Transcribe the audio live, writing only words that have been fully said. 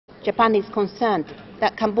Japan is concerned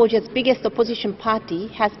that Cambodia's biggest opposition party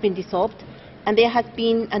has been dissolved, and there has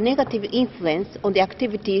been a negative influence on the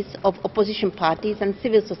activities of opposition parties and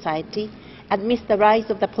civil society amidst the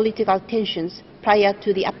rise of the political tensions prior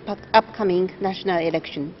to the upcoming national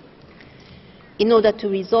election. In order to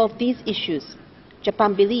resolve these issues,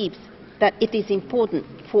 Japan believes that it is important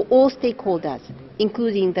for all stakeholders,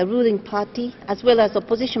 including the ruling party as well as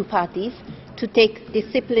opposition parties, to take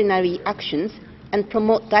disciplinary actions and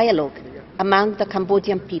promote dialogue among the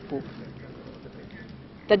Cambodian people.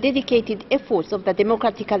 The dedicated efforts of the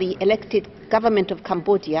democratically elected government of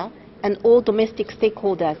Cambodia and all domestic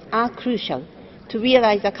stakeholders are crucial to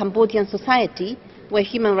realize a Cambodian society where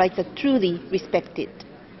human rights are truly respected.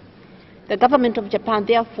 The government of Japan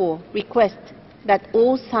therefore requests that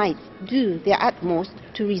all sides do their utmost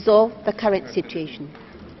to resolve the current situation.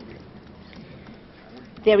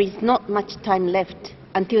 There is not much time left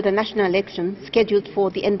until the national election scheduled for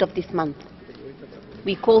the end of this month.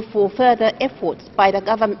 We call for further efforts by the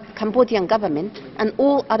Cambodian government and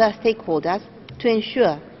all other stakeholders to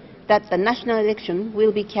ensure that the national election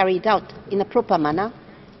will be carried out in a proper manner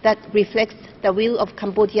that reflects the will of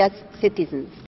Cambodia's citizens.